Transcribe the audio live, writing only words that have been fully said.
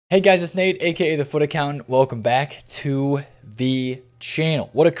Hey guys, it's Nate, aka TheFutAccountant. Welcome back to the channel.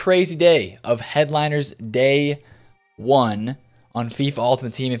 What a crazy day of Headliners Day 1 on FIFA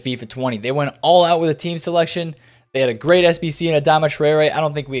Ultimate Team and FIFA 20. They went all out with a team selection. They had a great SBC and a Adama Traore. I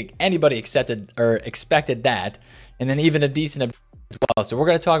don't think anybody expected that. And then even a decent as well. So we're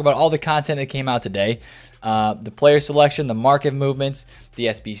going to talk about all the content that came out today. The player selection, the market movements, the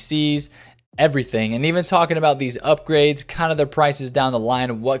SBCs, everything, and even talking about these upgrades, kind of their prices down the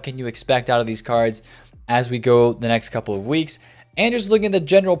line, what can you expect out of these cards as we go the next couple of weeks, and just looking at the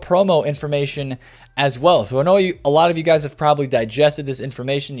general promo information as well. So I know a lot of you guys have probably digested this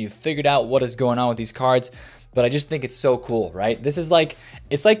information, you've figured out what is going on with these cards, but I just think it's so cool, right? This is like,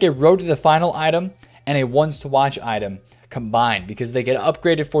 it's like a road to the final item and a ones to watch item combined, because they get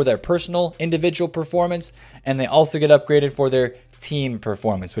upgraded for their personal individual performance, and they also get upgraded for their team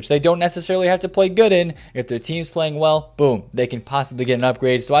performance, which they don't necessarily have to play good in. If their team's playing well, boom, they can possibly get an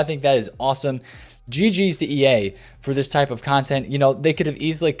upgrade. So I think that is awesome. GG's to EA for this type of content. You know, they could have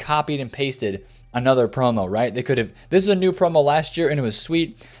easily copied and pasted another promo, right? They could have, this is a new promo last year and it was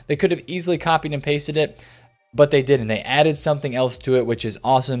sweet. They could have easily copied and pasted it, but they didn't. They added something else to it, which is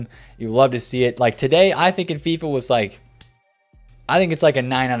awesome. You love to see it. Like today, I think in FIFA was like, I think it's like a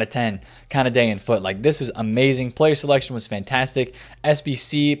 9 out of 10 kind of day in foot. Like, this was amazing. Player selection was fantastic.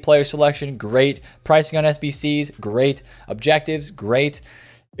 SBC player selection, great. Pricing on SBCs, great. Objectives, great.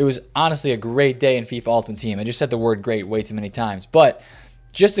 It was honestly a great day in FIFA Ultimate Team. I just said the word great way too many times. But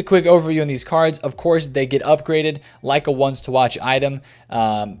just a quick overview on these cards. Of course, they get upgraded like a ones to watch item.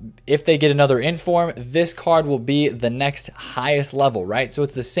 If they get another inform, this card will be the next highest level, right? So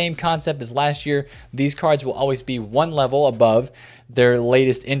it's the same concept as last year. These cards will always be one level above their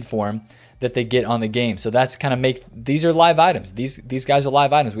latest inform that they get on the game. So that's kind of these are live items. These guys are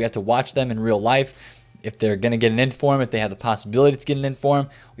live items. We have to watch them in real life. If they're going to get an inform, if they have the possibility to get an inform,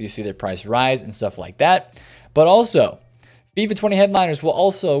 you see their price rise and stuff like that. But also, FIFA 20 Headliners will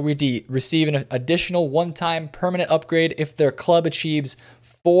also receive an additional one-time permanent upgrade if their club achieves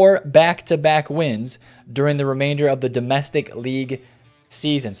 4 back-to-back wins during the remainder of the domestic league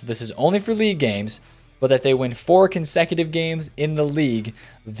season. So this is only for league games, but if they win 4 consecutive games in the league,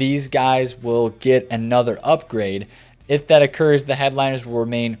 these guys will get another upgrade. If that occurs, the Headliners will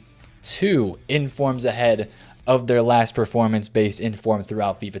remain 2 informs ahead of their last performance-based inform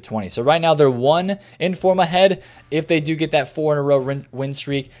throughout FIFA 20. So right now they're 1 inform ahead. If they do get that 4 in a row win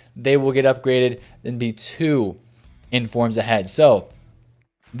streak, they will get upgraded and be 2 informs ahead. So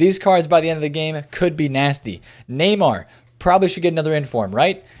these cards by the end of the game could be nasty. Neymar probably should get another inform,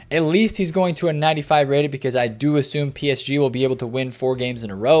 right? At least he's going to a 95 rated, because I do assume PSG will be able to win 4 games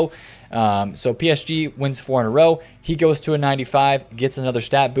in a row. So PSG wins 4 in a row. He goes to a 95, gets another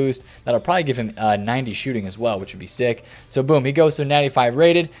stat boost. That'll probably give him 90 shooting as well, which would be sick. So boom, he goes to a 95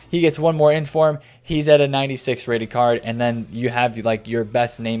 rated. He gets 1 more inform. He's at a 96 rated card. And then you have like your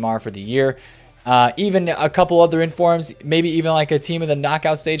best Neymar for the year. Even a couple other informs, maybe even like a team of the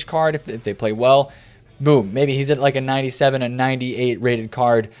knockout stage card if they play well. Boom, maybe he's at like a 97, a 98 rated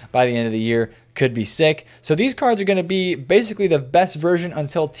card by the end of the year. Could be sick. So these cards are going to be basically the best version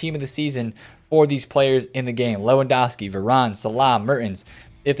until team of the season for these players in the game. Lewandowski, Varane, Salah, Mertens.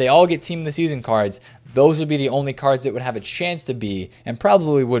 If they all get team of the season cards, those would be the only cards that would have a chance to be, and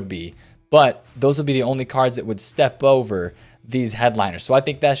probably would be, but those would be the only cards that would step over these headliners. So I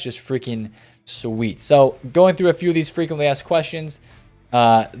think that's just freaking sweet. So going through a few of these frequently asked questions,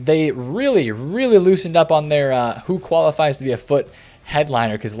 they really loosened up on their who qualifies to be a FUT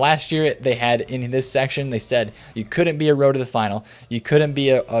headliner, because last year they had in this section, they said you couldn't be a road to the final, you couldn't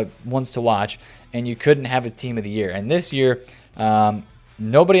be a ones to watch, and you couldn't have a team of the year. And this year, I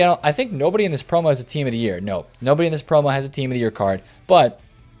think nobody in this promo has a team of the year. No, nobody in this promo has a team of the year card, but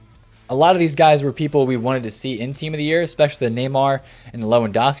a lot of these guys were people we wanted to see in Team of the Year, especially the Neymar and the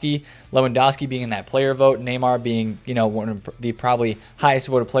Lewandowski. Lewandowski being in that player vote, Neymar being, you know, one of the probably highest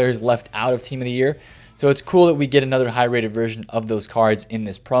voted players left out of Team of the Year. So it's cool that we get another high-rated version of those cards in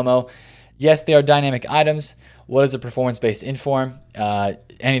this promo. Yes, they are dynamic items. What is a performance-based inform?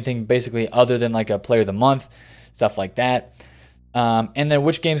 Anything basically other than like a player of the month, stuff like that. And then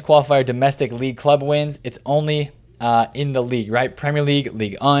which games qualify domestic league club wins? It's only in the league, right? Premier League,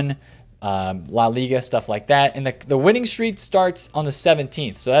 Ligue 1, La Liga, stuff like that. And the winning streak starts on the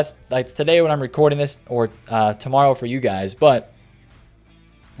 17th. So that's today when I'm recording this, or tomorrow for you guys. But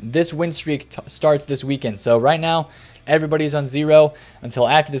this win streak starts this weekend. So right now, everybody's on 0 until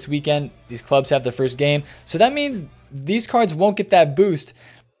after this weekend. These clubs have their first game. So that means these cards won't get that boost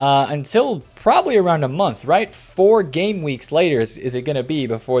until probably around a month, right? 4 game weeks later is it going to be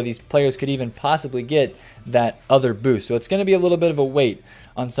before these players could even possibly get that other boost. So it's going to be a little bit of a wait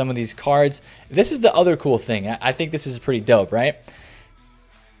on some of these cards. This is the other cool thing. I think this is pretty dope, right?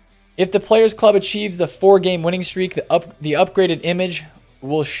 If the Players Club achieves the 4-game winning streak, the upgraded image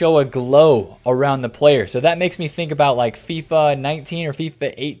will show a glow around the player. So that makes me think about like FIFA 19 or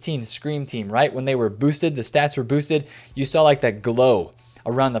FIFA 18 Scream Team, right? When they were boosted, the stats were boosted, you saw like that glow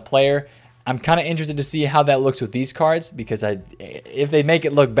around the player. I'm kind of interested to see how that looks with these cards, because if they make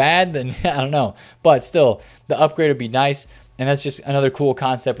it look bad, then I don't know. But still, the upgrade would be nice. And that's just another cool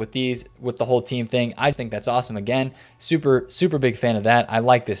concept with these, with the whole team thing. I think that's awesome. Again, super big fan of that. I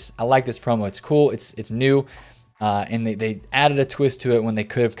like this. I like this promo. It's cool. It's new. And they added a twist to it when they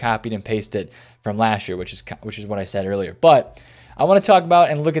could have copied and pasted it from last year, which is what I said earlier. But I want to talk about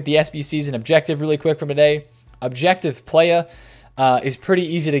and look at the SBCs and objective really quick from today. Objective Playa is pretty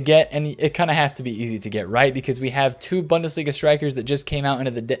easy to get, and it kind of has to be easy to get, right? Because we have 2 Bundesliga strikers that just came out into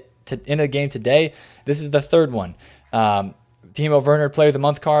the game today. This is the third one. Timo Werner Player of the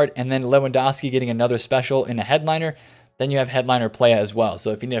Month card, and then Lewandowski getting another special in a headliner. Then you have headliner Playa as well.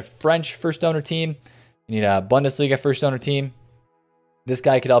 So if you need a French first owner team, you need a Bundesliga first owner team, this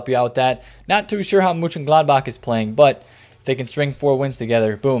guy could help you out with that. Not too sure how Mönchengladbach is playing, but if they can string 4 wins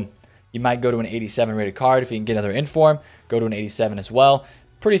together, boom, you might go to an 87 rated card. If you can get another inform, go to an 87 as well.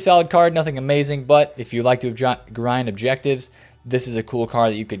 Pretty solid card, nothing amazing, but if you like to grind objectives, this is a cool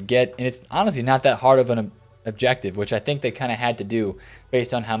card that you could get. And it's honestly not that hard of an objective, which I think they kind of had to do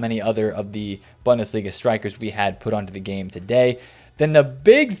based on how many other of the Bundesliga strikers we had put onto the game today. Then the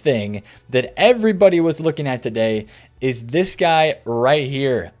big thing that everybody was looking at today is this guy right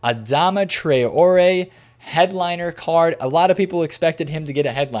here, Adama Traore headliner card. A lot of people expected him to get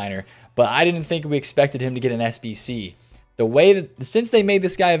a headliner, but I didn't think we expected him to get an SBC. The way that, since they made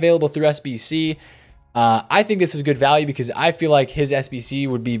this guy available through SBC, I think this is good value, because I feel like his SBC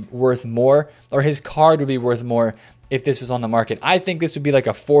would be worth more, or his card would be worth more if this was on the market. I think this would be like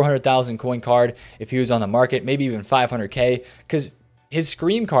a 400,000 coin card if he was on the market, maybe even 500K, because his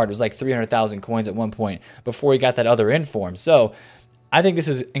Scream card was like 300,000 coins at one point before he got that other inform. So I think this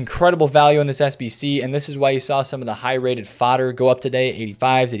is incredible value in this SBC, and this is why you saw some of the high-rated fodder go up today.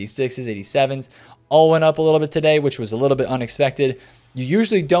 85s, 86s, 87s, all went up a little bit today, which was a little bit unexpected. You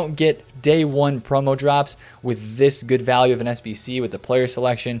usually don't get day one promo drops with this good value of an SBC, with the player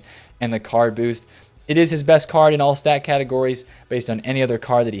selection and the card boost. It is his best card in all stat categories based on any other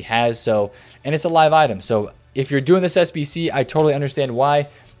card that he has. So, and it's a live item. So if you're doing this SBC, I totally understand why.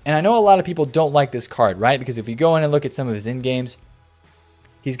 And I know a lot of people don't like this card, right? Because if you go in and look at some of his in-games,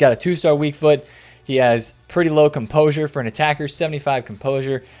 he's got a 2-star weak foot. He has pretty low composure for an attacker, 75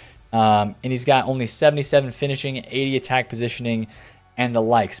 composure. And he's got only 77 finishing, 80 attack positioning, and the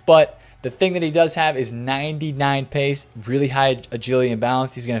likes. But the thing that he does have is 99 pace, really high agility and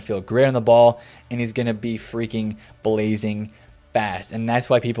balance. He's going to feel great on the ball, and he's going to be freaking blazing fast. And that's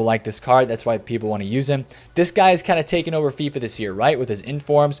why people like this card. That's why people want to use him. This guy is kind of taking over FIFA this year, right? With his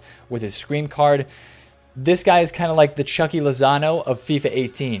informs, with his Scream card. This guy is kind of like the Chucky Lozano of FIFA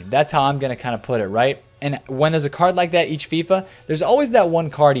 18. That's how I'm going to kind of put it, right? And when there's a card like that each FIFA, there's always that one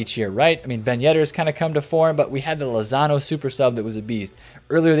card each year, right? I mean, Ben Yedder's kind of come to form, but we had the Lozano super sub that was a beast.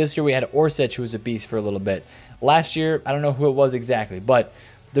 Earlier this year, we had Orsic, who was a beast for a little bit. Last year, I don't know who it was exactly, but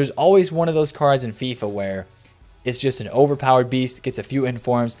there's always one of those cards in FIFA where it's just an overpowered beast, gets a few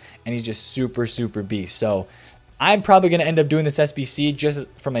informs, and he's just super beast. So I'm probably going to end up doing this SBC just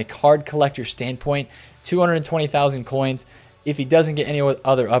from a card collector standpoint. 220,000 coins. If he doesn't get any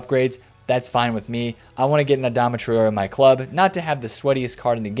other upgrades, that's fine with me. I want to get an Adama Traore in my club, not to have the sweatiest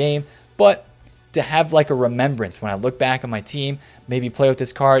card in the game, but to have like a remembrance when I look back on my team, maybe play with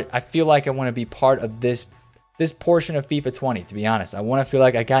this card. I feel like I want to be part of this portion of FIFA 20, to be honest. I want to feel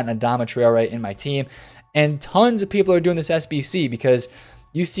like I got an Adama Traore in my team, and tons of people are doing this SBC because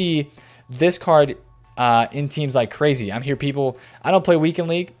you see this card in teams like crazy. I'm hear people, I don't play Weekend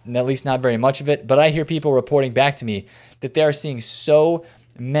League, at least not very much of it, but I hear people reporting back to me that they are seeing so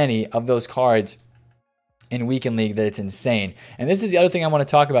many of those cards in Weekend League that it's insane. And this is the other thing I want to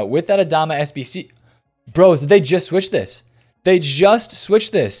talk about. With that Adama SBC, bros, they just switched this. They just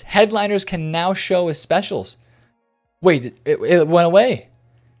switched this. Headliners can now show as specials. Wait, it went away.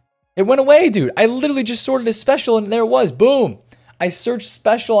 It went away, dude. I literally just sorted a special and there it was. Boom. I searched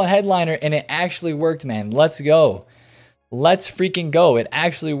special on headliner and it actually worked, man. Let's go. Let's freaking go. It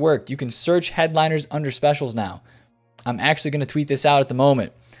actually worked. You can search headliners under specials now. I'm actually going to tweet this out at the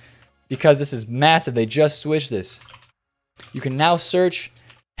moment because this is massive. They just switched this. You can now search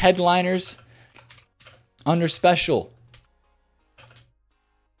headliners under special.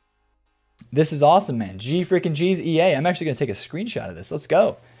 This is awesome, man. G freaking G's EA. I'm actually going to take a screenshot of this. Let's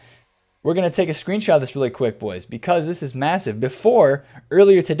go. we're going to take a screenshot of this really quick, boys, because this is massive. Before,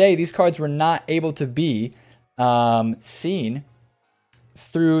 earlier today, these cards were not able to be seen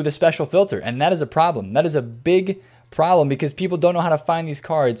through the special filter, and that is a problem. That is a big problem because people don't know how to find these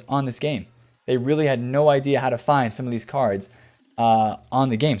cards on this game. They really had no idea how to find some of these cards on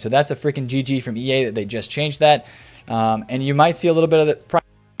the game. So that's a freaking GG from EA that they just changed that. And you might see a little bit of the price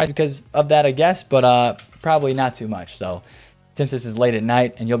because of that, I guess, but probably not too much. So since this is late at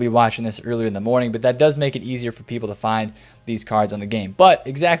night and you'll be watching this earlier in the morning, but that does make it easier for people to find these cards on the game. But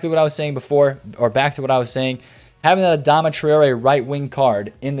exactly what I was saying before, or back to what I was saying, having that Adama Traore right wing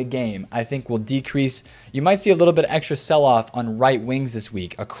card in the game, I think will decrease. You might see a little bit extra sell-off on right wings this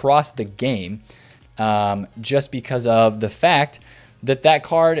week across the game, just because of the fact that that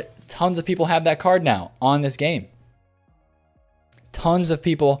card, tons of people have that card now on this game. Tons of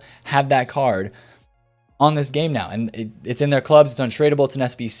people have that card on this game now, and it's in their clubs. It's untradeable. It's an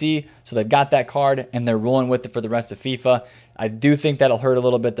SBC, so they've got that card and they're rolling with it for the rest of FIFA. I do think that'll hurt a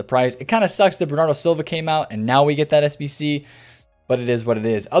little bit the price. It kind of sucks that Bernardo Silva came out and now we get that SBC, but it is what it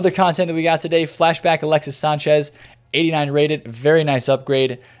is. Other content that we got today: flashback Alexis Sanchez, 89 rated, very nice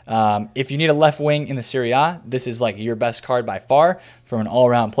upgrade. If you need a left wing in the Serie A, this is like your best card by far from an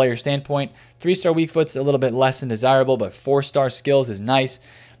all-around player standpoint. 3-star weak foot's a little bit less than desirable, but 4-star skills is nice.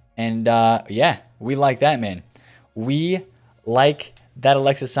 And yeah, we like that, man. We like that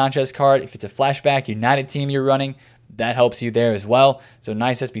Alexis Sanchez card. If it's a flashback United team you're running, that helps you there as well. So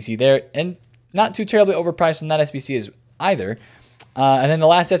nice SBC there, and not too terribly overpriced on that SBC is either. And then the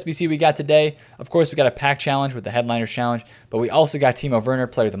last SBC we got today, of course, we got a pack challenge with the Headliners challenge, but we also got Timo Werner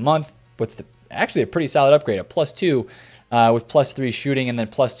Player of the Month with actually a pretty solid upgrade, a +2 with +3 shooting and then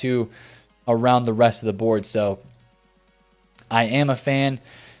 +2 around the rest of the board. So I am a fan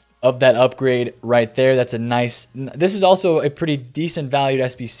of that upgrade right there. That's a nice, this is also a pretty decent valued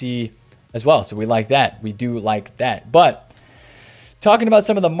SBC as well. So we like that. We do like that. But talking about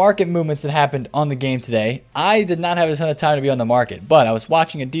some of the market movements that happened on the game today, I did not have a ton of time to be on the market, but I was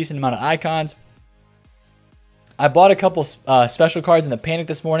watching a decent amount of icons. I bought a couple special cards in the Panic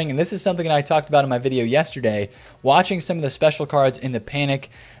this morning, and this is something that I talked about in my video yesterday, watching some of the special cards in the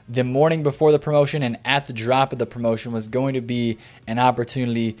Panic the morning before the promotion and at the drop of the promotion was going to be an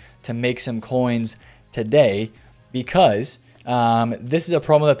opportunity to make some coins today, because this is a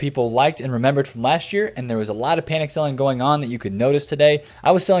promo that people liked and remembered from last year, and there was a lot of panic selling going on that you could notice today.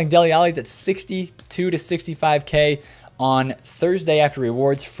 I was selling Dele Alli's at 62 to 65K on Thursday after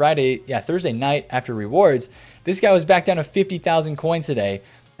rewards, Thursday night after rewards. This guy was back down to 50,000 coins today,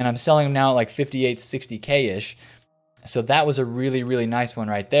 and I'm selling him now at like 58, 60K-ish. So that was a really, really nice one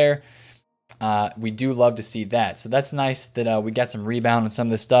right there. We do love to see that. So that's nice that we got some rebound on some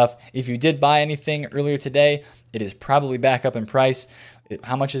of this stuff. If you did buy anything earlier today, it is probably back up in price.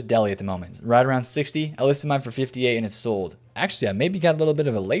 How much is Deli at the moment? Right around 60. I listed mine for 58 and it's sold. Actually, I maybe got a little bit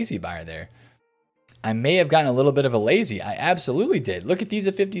of a lazy buyer there. I may have gotten a little bit of a lazy. I absolutely did. Look at these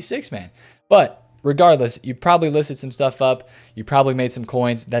at 56, man. But regardless, you probably listed some stuff up. You probably made some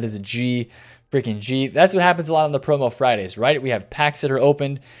coins. That is a G. Freaking G. That's what happens a lot on the promo Fridays, right? We have packs that are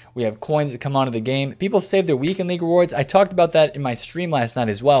opened. We have coins that come onto the game. People save their weekend league rewards. I talked about that in my stream last night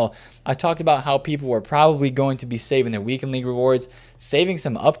as well. I talked about how people were probably going to be saving their weekend league rewards, saving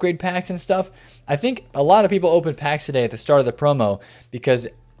some upgrade packs and stuff. I think a lot of people opened packs today at the start of the promo because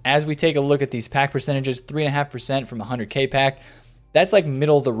as we take a look at these pack percentages, 3.5% from a 100K pack, that's like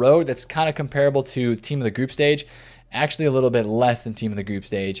middle of the road. That's kind of comparable to Team of the Group Stage. Actually a little bit less than Team of the Group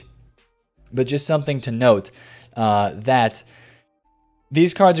Stage. But just something to note that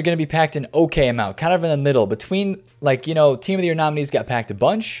these cards are going to be packed an okay amount, kind of in the middle between, like, you know, Team of the Year nominees got packed a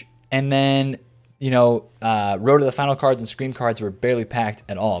bunch, and then, you know, Road to the Final cards and Scream cards were barely packed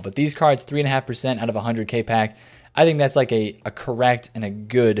at all. But these cards, 3.5% out of a 100K pack, I think that's like a correct and a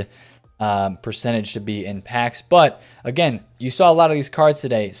good percentage to be in packs. But again, you saw a lot of these cards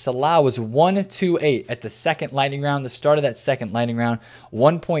today. Salah was 128 at the second lightning round, the start of that second lightning round,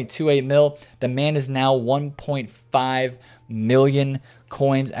 1.28 mil. The man is now 1.5 million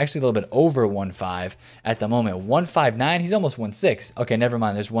coins, actually a little bit over 1.5 at the moment. 159, he's almost 1.6. Okay, never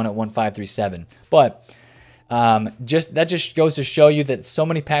mind. There's one at 1.537. But that just goes to show you that so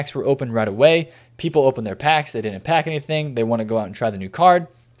many packs were opened right away. People opened their packs, they didn't pack anything, they want to go out and try the new card,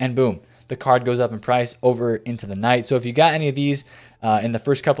 and boom, the card goes up in price over into the night. So if you got any of these in the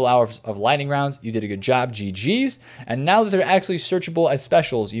first couple hours of lightning rounds, you did a good job. GG's. And now that they're actually searchable as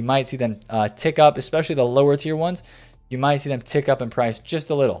specials, you might see them tick up, especially the lower tier ones. You might see them tick up in price just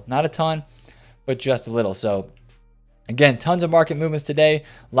a little. Not a ton, but just a little. So again, tons of market movements today.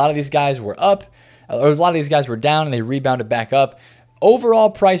 A lot of these guys were up, or a lot of these guys were down, and they rebounded back up. Overall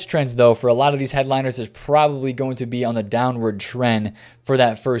price trends, though, for a lot of these headliners is probably going to be on the downward trend for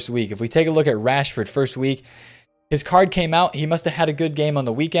that first week. If we take a look at Rashford first week, his card came out. He must have had a good game on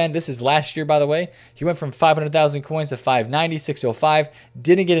the weekend. This is last year, by the way. He went from 500,000 coins to 590, 605,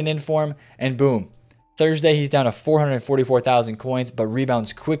 didn't get an inform, and boom. Thursday, he's down to 444,000 coins, but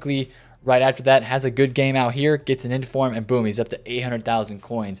rebounds quickly right after that. Has a good game out here, gets an inform, and boom, he's up to 800,000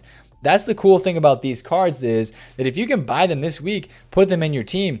 coins. That's the cool thing about these cards is that if you can buy them this week, put them in your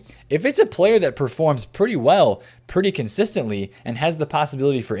team. If it's a player that performs pretty well, pretty consistently, and has the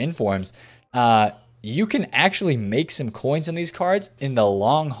possibility for informs, you can actually make some coins on these cards in the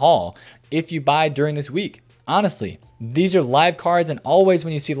long haul if you buy during this week. Honestly, these are live cards, and always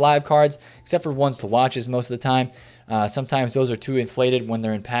when you see live cards, except for ones to watches most of the time, sometimes those are too inflated when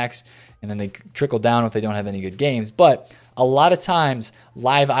they're in packs, and then they trickle down if they don't have any good games. But a lot of times,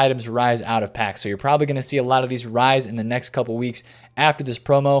 live items rise out of packs. So you're probably going to see a lot of these rise in the next couple weeks after this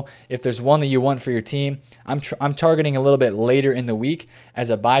promo. If there's one that you want for your team, I'm targeting a little bit later in the week as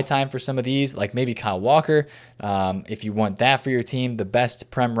a buy time for some of these, like maybe Kyle Walker. If you want that for your team, the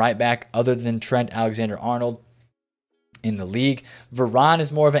best Prem right back other than Trent Alexander-Arnold in the league. Varane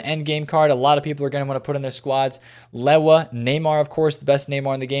is more of an end game card. A lot of people are going to want to put in their squads. Lewa, Neymar, of course, the best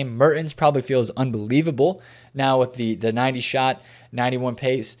Neymar in the game. Mertens probably feels unbelievable now with the 90 shot, 91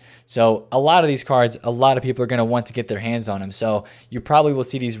 pace. So a lot of these cards, a lot of people are going to want to get their hands on them. So you probably will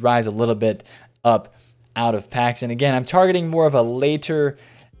see these rise a little bit up out of packs. And again, I'm targeting more of a later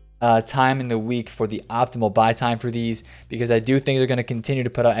time in the week for the optimal buy time for these, because I do think they're going to continue to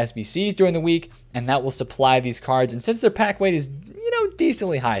put out SBCs during the week, and that will supply these cards. And since their pack weight is,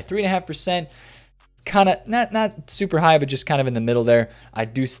 decently high, 3.5%, kind of not super high, but just kind of in the middle there, I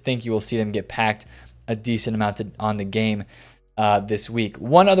do think you will see them get packed a decent amount on the game this week.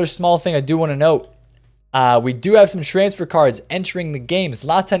 One other small thing I do want to note, we do have some transfer cards entering the game.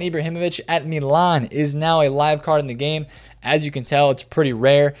 Zlatan Ibrahimovic at Milan is now a live card in the game. As you can tell, it's pretty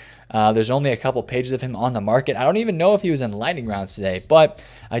rare. There's only a couple pages of him on the market. I don't even know if he was in lightning rounds today, but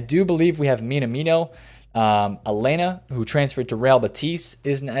I do believe we have Minamino. Elena, who transferred to Real Betis,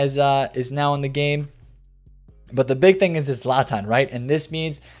 is now in the game. But the big thing is Zlatan, right? And this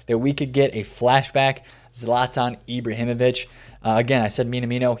means that we could get a flashback Zlatan Ibrahimovic. Again, I said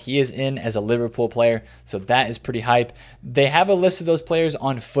Minamino. He is in as a Liverpool player, so that is pretty hype. They have a list of those players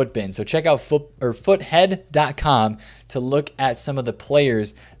on Futbin, so check out foothead.com to look at some of the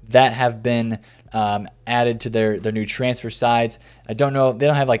players that have been added to their new transfer sides. I don't know, they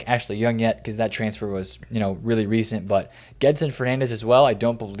don't have like Ashley Young yet because that transfer was really recent, but Gedson Fernandez as well, I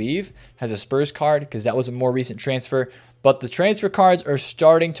don't believe has a Spurs card because that was a more recent transfer. But the transfer cards are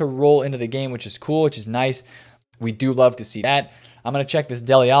starting to roll into the game, which is cool, which is nice. We do love to see that. I'm going to check this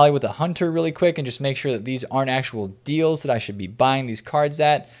Dele Alli with a Hunter really quick and just make sure that these aren't actual deals that I should be buying these cards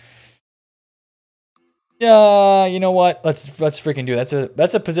at. Yeah, you know what? Let's freaking do it.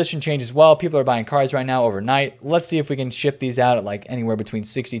 That's a position change as well. People are buying cards right now overnight. Let's see if we can ship these out at like anywhere between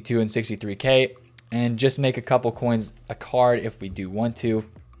 62 and 63K and just make a couple coins a card if we do want to.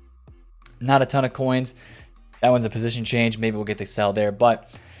 Not a ton of coins. That one's a position change. Maybe we'll get the sell there. But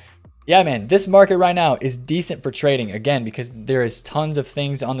yeah, man, this market right now is decent for trading. Again, because there is tons of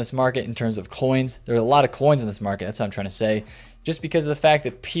things on this market in terms of coins. There are a lot of coins in this market. That's what I'm trying to say. Just because of the fact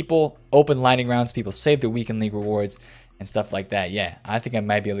that people open lightning rounds, people save the weekend league rewards and stuff like that. Yeah, I think I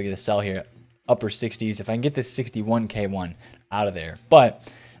might be able to get a sell here. Upper 60s. If I can get this 61K one out of there. But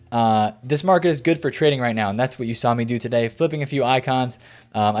this market is good for trading right now, and that's what you saw me do today, flipping a few icons.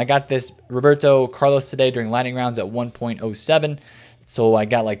 I got this Roberto Carlos today during lightning rounds at 1.07, so I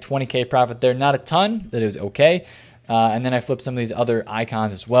got like 20K profit there. Not a ton, that is okay. And then I flipped some of these other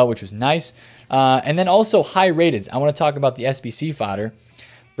icons as well, which was nice. And then also high rated. I want to talk about the SBC fodder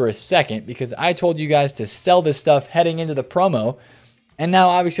for a second because I told you guys to sell this stuff heading into the promo. And now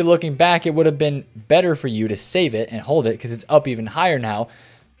obviously looking back, it would have been better for you to save it and hold it because it's up even higher now.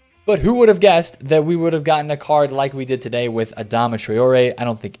 But who would have guessed that we would have gotten a card like we did today with Adama Traore? I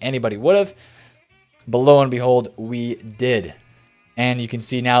don't think anybody would have. But lo and behold, we did. And you can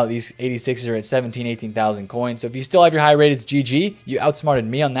see now these 86s are at 17,000, 18,000 coins. So if you still have your high rate, it's GG. You outsmarted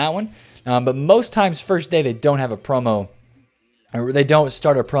me on that one. But most times, first day, they don't have a promo, or they don't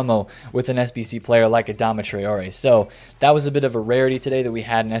start a promo with an SBC player like Adama Traore. So that was a bit of a rarity today that we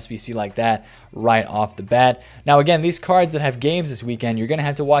had an SBC like that right off the bat. Now, again, these cards that have games this weekend, you're going to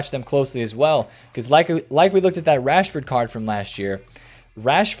have to watch them closely as well. Because like we looked at that Rashford card from last year,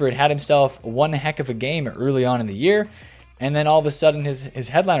 Rashford had himself one heck of a game early on in the year. And then all of a sudden, his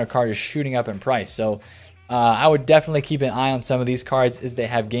headliner card is shooting up in price. So I would definitely keep an eye on some of these cards as they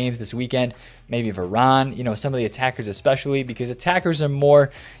have games this weekend. Maybe Varane, some of the attackers especially, because attackers are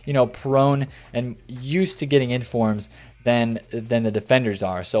more, prone and used to getting informs than the defenders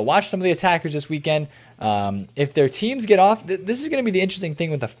are. So watch some of the attackers this weekend. If their teams get off, this is going to be the interesting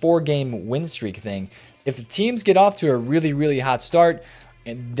thing with the 4-game win streak thing. If the teams get off to a really, really hot start,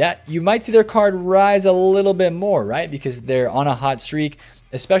 and that you might see their card rise a little bit more, right? Because they're on a hot streak,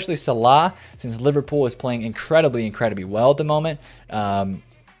 especially Salah, since Liverpool is playing incredibly, incredibly well at the moment.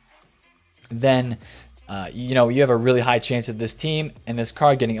 Then you have a really high chance of this team and this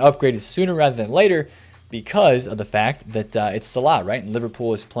card getting upgraded sooner rather than later because of the fact that it's Salah, right? And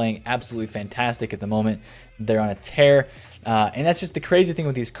Liverpool is playing absolutely fantastic at the moment. They're on a tear. And that's just the crazy thing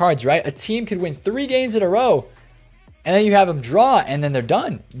with these cards, right? A team could win 3 games in a row, and then you have them draw, and then they're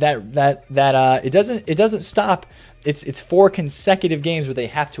done. It doesn't stop. It's 4 consecutive games where they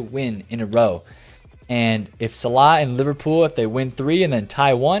have to win in a row. And if Salah and Liverpool, if they win 3 and then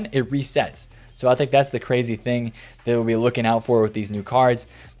tie 1, it resets. So I think that's the crazy thing that we'll be looking out for with these new cards,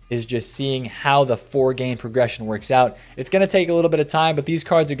 is just seeing how the 4-game progression works out. It's going to take a little bit of time, but these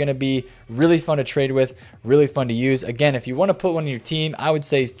cards are going to be really fun to trade with, really fun to use. Again, if you want to put one in your team, I would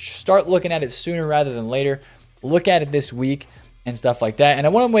say start looking at it sooner rather than later. Look at it this week and stuff like that. And I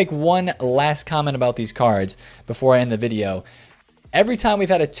want to make one last comment about these cards before I end the video. Every time we've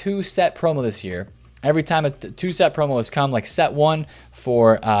had a 2-set promo this year, every time a 2-set promo has come, like set 1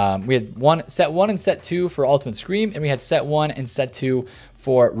 for, we had set 1 and set 2 for Ultimate Scream, and we had set 1 and set 2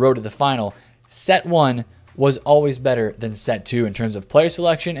 for Road to the Final. Set 1 was always better than set 2 in terms of player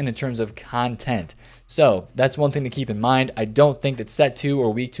selection and in terms of content. So that's one thing to keep in mind. I don't think that set 2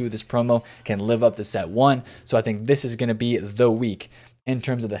 or week 2 of this promo can live up to set 1. So I think this is going to be the week in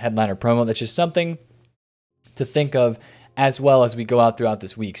terms of the headliner promo. That's just something to think of as well as we go out throughout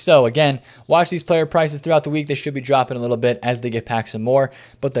this week. So again, watch these player prices throughout the week. They should be dropping a little bit as they get packed some more,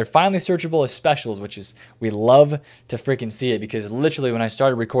 but they're finally searchable as specials, which is, we love to freaking see it, because literally when I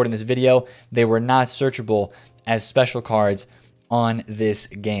started recording this video, they were not searchable as special cards on this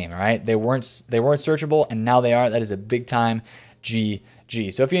game. All right, they weren't searchable, and now they are. That is a big time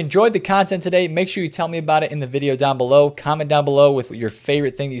GG. So if you enjoyed the content today, make sure you tell me about it in the video down below. Comment down below with your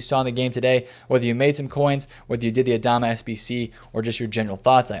favorite thing that you saw in the game today, whether you made some coins, whether you did the Adama SBC, or just your general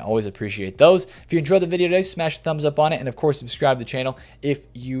thoughts. I always appreciate those. If you enjoyed the video today, smash the thumbs up on it, and of course subscribe to the channel if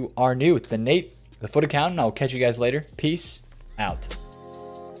you are new. It's been Nate, the Foot Accountant. I'll catch you guys later. Peace out.